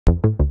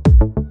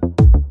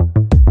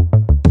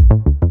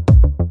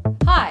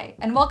Hi,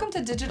 and welcome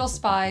to Digital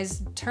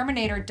Spy's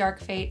Terminator Dark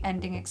Fate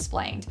Ending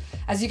Explained.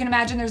 As you can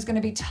imagine, there's going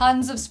to be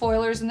tons of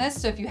spoilers in this,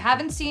 so if you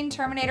haven't seen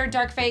Terminator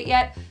Dark Fate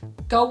yet,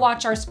 go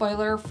watch our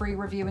spoiler-free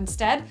review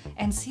instead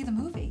and see the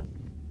movie.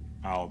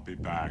 I'll be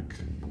back.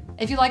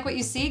 If you like what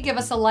you see, give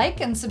us a like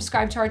and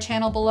subscribe to our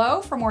channel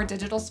below for more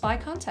Digital Spy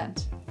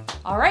content.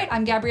 All right,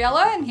 I'm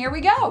Gabriella, and here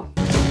we go.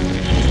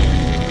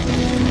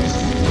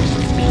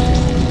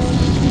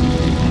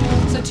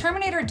 So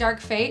Terminator Dark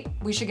Fate,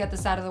 we should get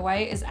this out of the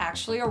way, is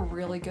actually a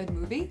really good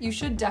movie. You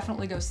should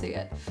definitely go see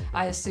it.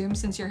 I assume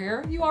since you're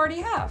here, you already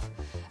have.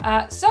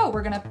 So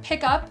we're gonna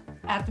pick up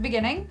at the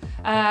beginning.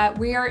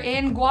 We are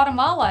in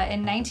Guatemala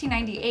in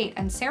 1998,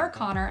 and Sarah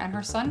Connor and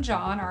her son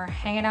John are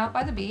hanging out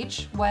by the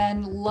beach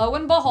when, lo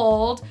and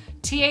behold,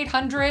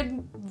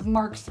 T-800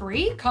 Mark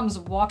III comes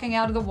walking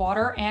out of the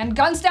water and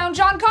guns down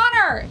John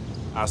Connor!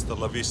 Hasta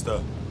la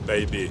vista,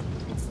 baby.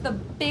 It's the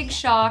big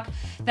shock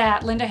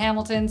that Linda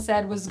Hamilton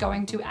said was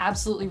going to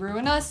absolutely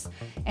ruin us,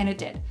 and it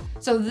did.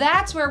 So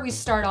that's where we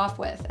start off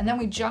with, and then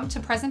we jump to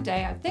present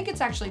day. I think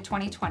it's actually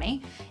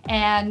 2020,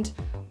 and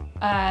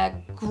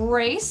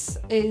Grace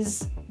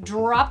is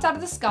dropped out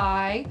of the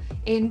sky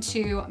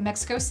into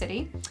Mexico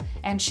City,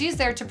 and she's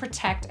there to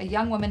protect a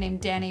young woman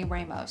named Dani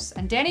Ramos.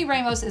 And Dani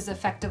Ramos is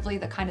effectively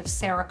the kind of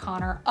Sarah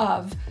Connor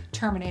of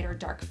Terminator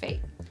Dark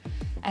Fate.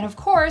 And of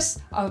course,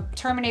 a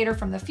Terminator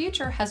from the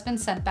future has been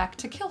sent back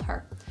to kill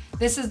her.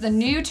 This is the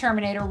new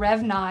Terminator,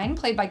 Rev 9,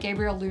 played by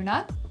Gabriel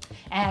Luna,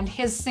 and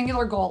his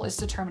singular goal is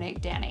to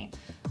terminate Dani.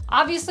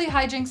 Obviously,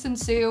 hijinks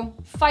ensue,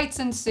 fights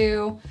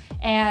ensue,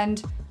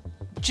 and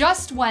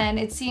just when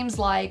it seems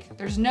like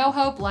there's no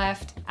hope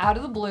left, out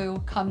of the blue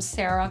comes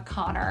Sarah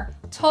Connor.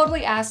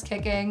 Totally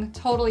ass-kicking,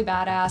 totally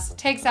badass,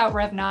 takes out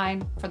Rev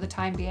 9 for the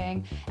time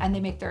being, and they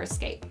make their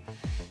escape.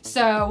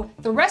 So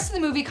the rest of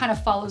the movie kind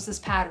of follows this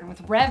pattern,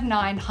 with Rev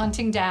 9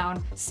 hunting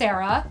down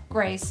Sarah,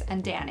 Grace,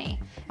 and Dani.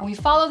 And we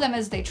follow them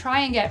as they try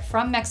and get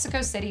from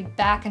Mexico City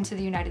back into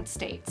the United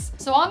States.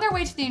 So on their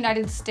way to the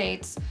United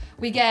States,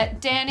 we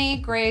get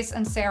Dani, Grace,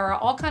 and Sarah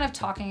all kind of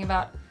talking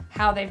about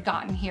how they've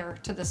gotten here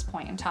to this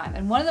point in time.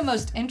 And one of the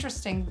most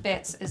interesting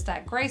bits is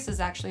that Grace is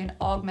actually an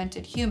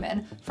augmented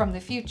human from the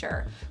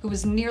future who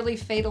was nearly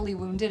fatally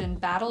wounded in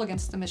battle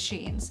against the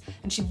machines.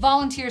 And she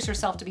volunteers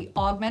herself to be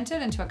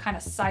augmented into a kind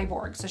of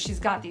cyborg. So she's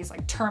got these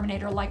like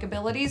Terminator-like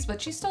abilities,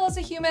 but she still has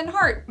a human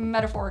heart,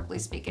 metaphorically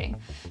speaking.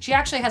 She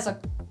actually has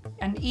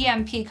an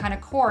EMP kind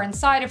of core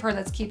inside of her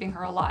that's keeping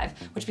her alive,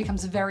 which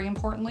becomes very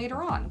important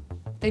later on.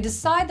 They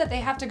decide that they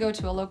have to go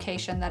to a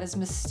location that is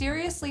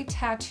mysteriously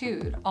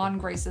tattooed on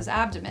Grace's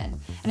abdomen.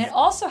 And it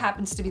also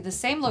happens to be the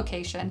same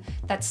location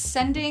that's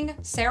sending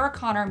Sarah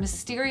Connor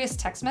mysterious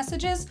text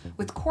messages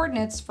with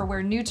coordinates for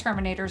where new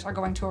Terminators are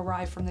going to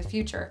arrive from the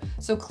future.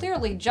 So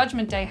clearly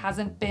Judgment Day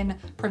hasn't been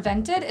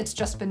prevented, it's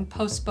just been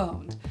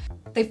postponed.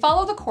 They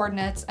follow the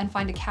coordinates and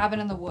find a cabin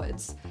in the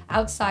woods.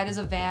 Outside is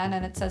a van,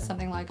 and it says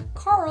something like,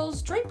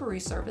 Carl's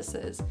Drapery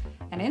Services.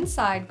 And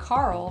inside,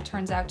 Carl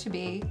turns out to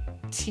be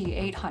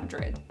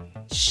T-800.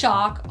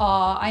 Shock,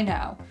 awe, I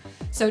know.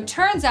 So it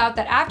turns out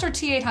that after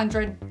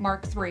T-800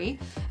 Mark III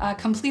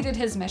completed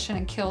his mission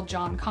and killed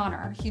John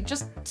Connor, he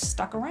just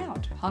stuck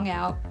around, hung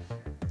out,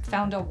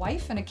 found a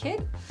wife and a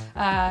kid.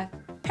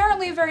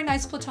 Apparently a very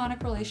nice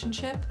platonic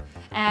relationship.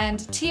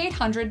 And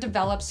T-800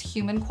 develops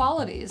human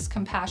qualities,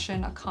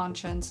 compassion, a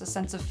conscience, a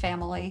sense of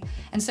family.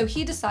 And so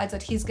he decides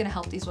that he's gonna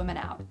help these women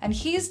out. And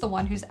he's the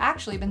one who's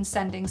actually been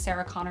sending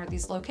Sarah Connor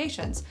these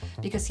locations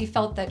because he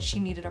felt that she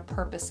needed a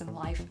purpose in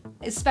life,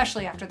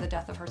 especially after the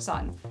death of her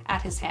son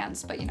at his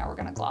hands. But you know, we're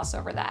gonna gloss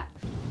over that.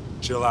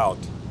 Chill out,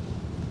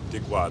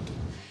 dickwad.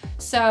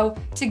 So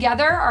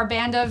together, our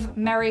band of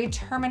merry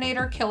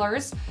Terminator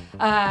killers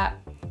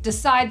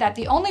decide that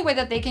the only way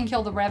that they can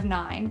kill the Rev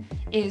 9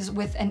 is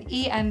with an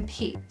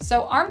EMP.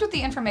 So armed with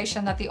the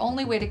information that the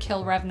only way to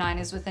kill Rev 9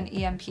 is with an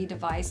EMP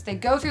device, they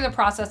go through the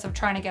process of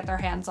trying to get their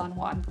hands on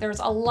one. There's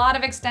a lot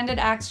of extended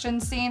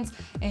action scenes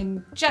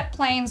in jet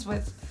planes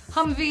with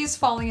Humvees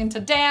falling into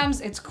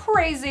dams. It's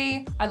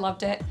crazy. I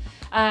loved it.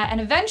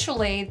 And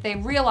eventually they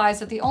realize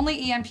that the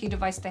only EMP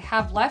device they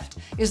have left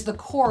is the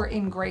core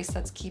in Grace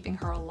that's keeping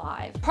her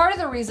alive. Part of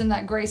the reason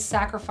that Grace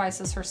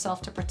sacrifices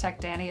herself to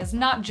protect Dani is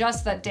not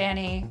just that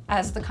Dani,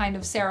 as the kind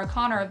of Sarah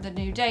Connor of the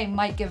new day,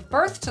 might give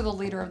birth to the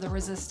leader of the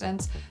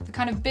resistance. The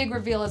kind of big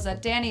reveal is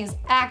that Dani is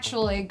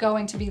actually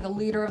going to be the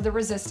leader of the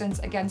resistance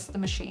against the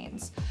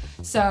machines.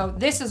 So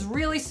this is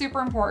really super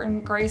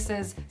important. Grace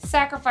is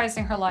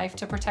sacrificing her life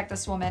to protect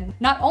this woman,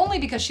 not only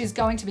because she's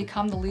going to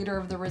become the leader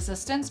of the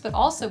resistance, but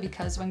also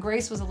because when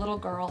Grace was a little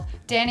girl,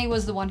 Dani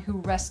was the one who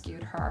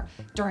rescued her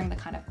during the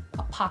kind of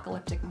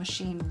apocalyptic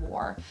machine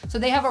war. So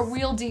they have a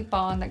real deep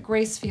bond that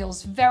Grace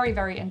feels very,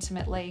 very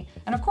intimately.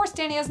 And of course,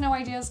 Dani has no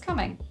idea is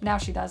coming. Now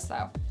she does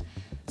though.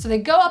 So they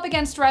go up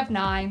against Rev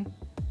 9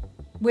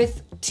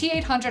 with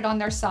T-800 on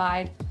their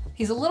side.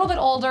 He's a little bit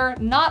older,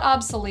 not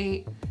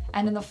obsolete.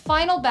 And in the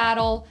final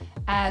battle,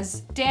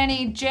 as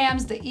Dani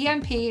jams the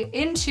EMP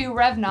into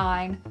Rev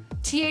 9,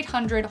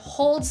 T-800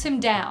 holds him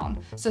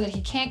down so that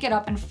he can't get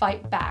up and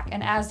fight back.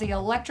 And as the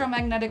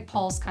electromagnetic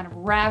pulse kind of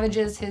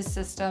ravages his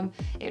system,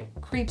 it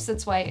creeps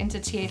its way into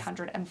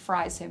T-800 and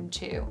fries him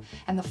too.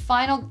 And the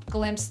final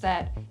glimpse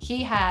that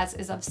he has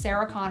is of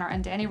Sarah Connor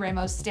and Danny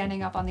Ramos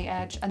standing up on the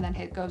edge, and then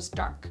it goes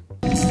dark.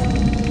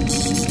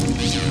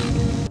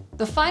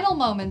 The final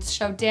moments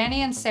show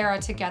Danny and Sarah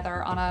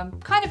together on a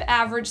kind of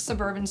average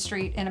suburban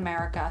street in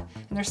America,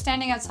 and they're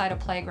standing outside a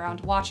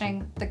playground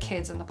watching the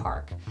kids in the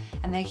park.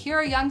 And they hear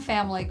a young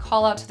family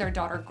call out to their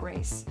daughter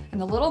Grace,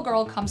 and the little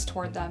girl comes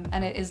toward them,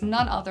 and it is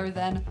none other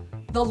than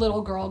the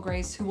little girl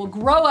Grace, who will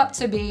grow up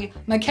to be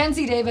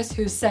Mackenzie Davis,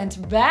 who's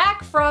sent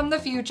back from the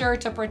future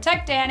to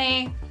protect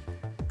Danny.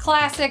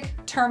 Classic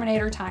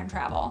Terminator time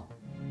travel.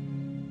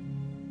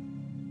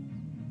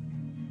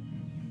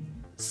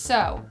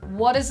 So,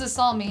 what does this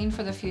all mean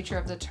for the future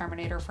of the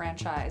Terminator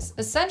franchise?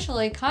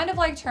 Essentially, kind of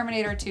like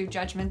Terminator 2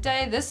 Judgment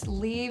Day, this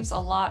leaves a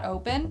lot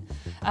open.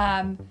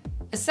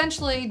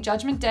 Essentially,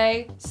 Judgment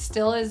Day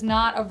still is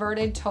not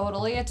averted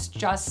totally, it's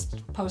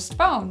just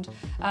postponed.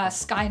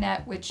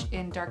 Skynet, which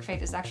in Dark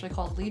Fate is actually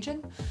called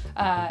Legion,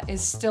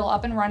 is still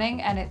up and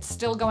running, and it's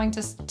still going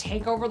to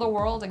take over the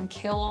world and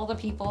kill all the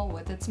people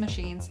with its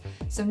machines.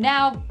 So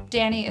now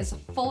Danny is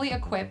fully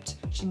equipped,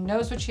 she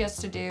knows what she has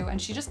to do,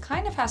 and she just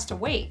kind of has to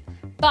wait.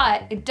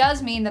 But it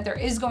does mean that there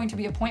is going to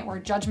be a point where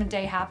Judgment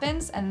Day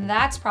happens, and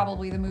that's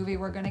probably the movie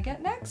we're gonna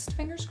get next,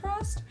 fingers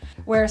crossed,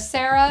 where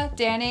Sarah,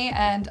 Danny,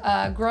 and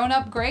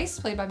grown-up Grace,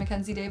 played by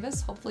Mackenzie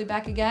Davis, hopefully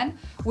back again,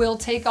 will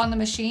take on the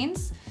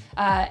machines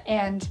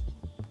and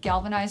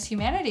galvanize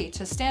humanity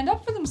to stand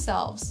up for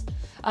themselves.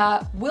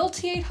 Will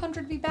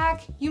T-800 be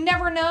back? You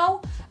never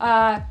know.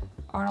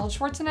 Arnold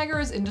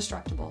Schwarzenegger is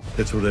indestructible.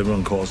 That's what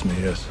everyone calls me,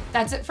 yes.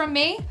 That's it from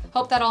me.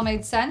 Hope that all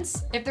made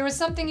sense. If there was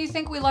something you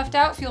think we left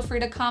out, feel free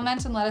to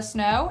comment and let us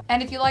know.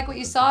 And if you like what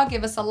you saw,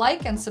 give us a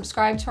like and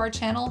subscribe to our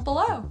channel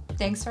below.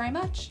 Thanks very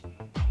much.